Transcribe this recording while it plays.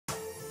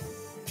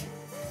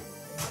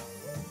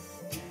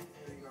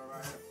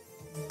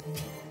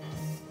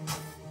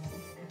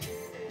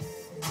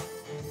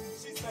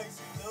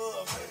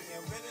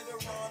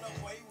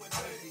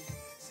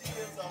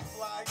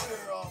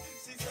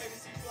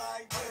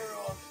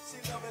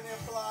an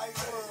in-fly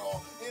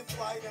world, in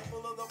flight and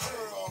full of the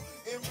pearl,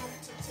 en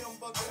route to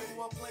Timbuktu,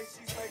 a place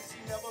she says she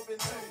never been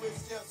to.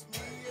 It's just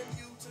me and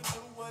you to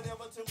do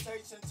whatever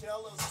temptation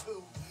tell us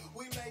to.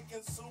 We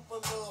making super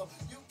love,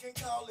 you can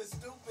call it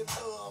stupid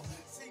love.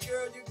 See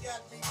girl, you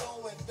got me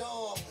going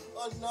dumb,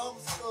 a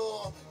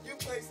numbskull. You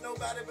place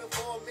nobody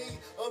before me,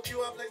 of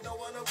you I place no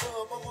one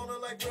above. I'm on her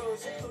like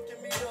drugs, she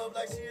hooking me up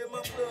like she in my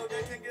plug.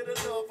 I can't get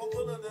enough, I'm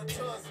full of the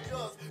trust,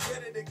 just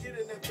ready to get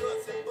in the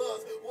guts and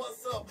buzz.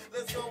 What's up?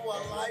 Let's go a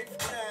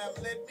lifetime.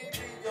 Let me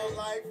be your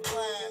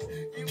lifeline.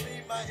 You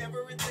be my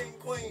everything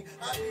queen,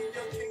 I be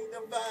your king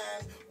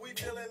divine. We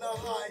feeling a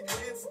high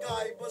in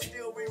sky, but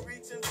still we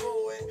reaching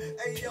for it.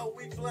 Hey yo,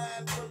 we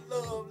flying for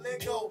love.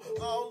 Let go,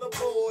 all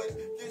aboard.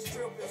 This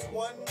trip is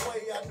one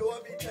way. I know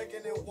I'll be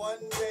taking it one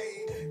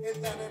day.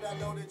 And now that I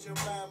know that you're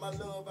mine, my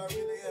love, I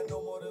really have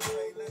no more to say.